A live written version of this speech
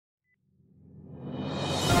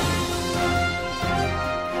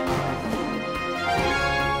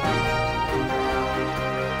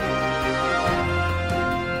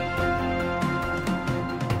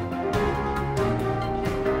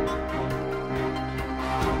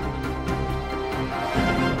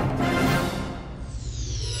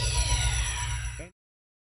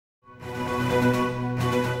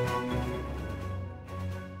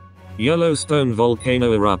Yellowstone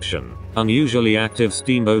volcano eruption. Unusually active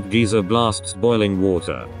Steamboat Geyser blasts boiling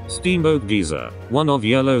water. Steamboat Geyser, one of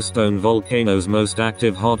Yellowstone volcano's most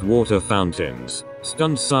active hot water fountains,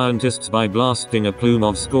 stunned scientists by blasting a plume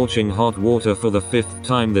of scorching hot water for the 5th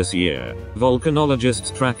time this year.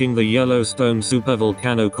 Volcanologists tracking the Yellowstone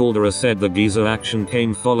supervolcano caldera said the geyser action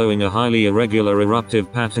came following a highly irregular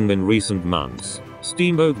eruptive pattern in recent months.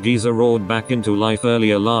 Steamboat Geyser roared back into life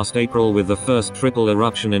earlier last April with the first triple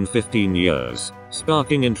eruption in 15 years,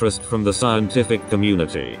 sparking interest from the scientific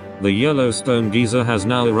community. The Yellowstone Geyser has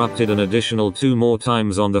now erupted an additional 2 more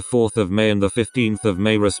times on the 4th of May and the 15th of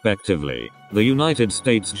May respectively. The United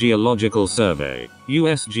States Geological Survey,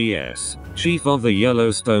 USGS, chief of the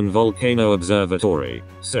Yellowstone Volcano Observatory,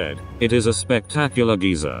 said, "It is a spectacular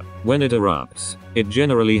geyser. When it erupts, it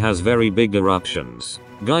generally has very big eruptions.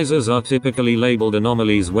 Geysers are typically labeled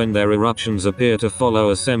anomalies when their eruptions appear to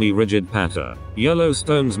follow a semi-rigid pattern.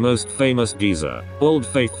 Yellowstone's most famous geyser, Old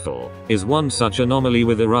Faithful, is one such anomaly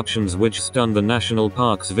with eruptions which stun the national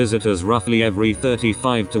park's visitors roughly every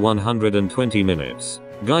 35 to 120 minutes.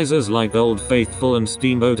 Geysers like Old Faithful and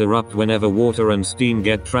Steamboat erupt whenever water and steam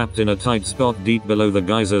get trapped in a tight spot deep below the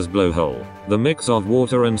geyser's blowhole. The mix of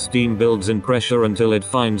water and steam builds in pressure until it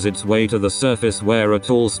finds its way to the surface where a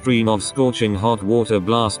tall stream of scorching hot water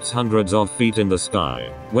blasts hundreds of feet in the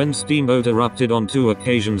sky. When Steamboat erupted on 2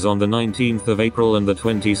 occasions on the 19th of April and the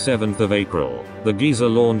 27th of April, the geyser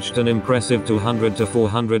launched an impressive 200 to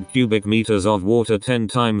 400 cubic meters of water, 10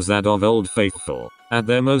 times that of Old Faithful. At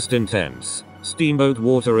their most intense, Steamboat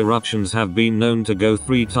water eruptions have been known to go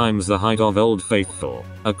 3 times the height of Old Faithful.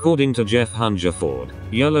 According to Jeff Hungerford,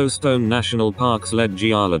 Yellowstone National Park's lead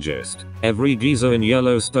geologist, every geyser in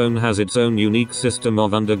Yellowstone has its own unique system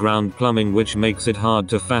of underground plumbing which makes it hard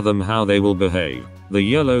to fathom how they will behave. The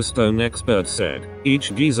Yellowstone expert said,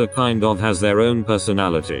 "Each geyser kind of has their own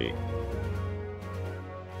personality."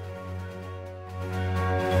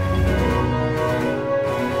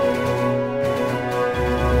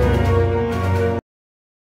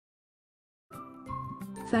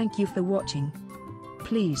 Thank you for watching.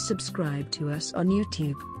 Please subscribe to us on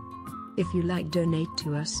YouTube. If you like, donate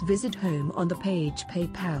to us, visit home on the page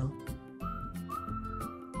PayPal.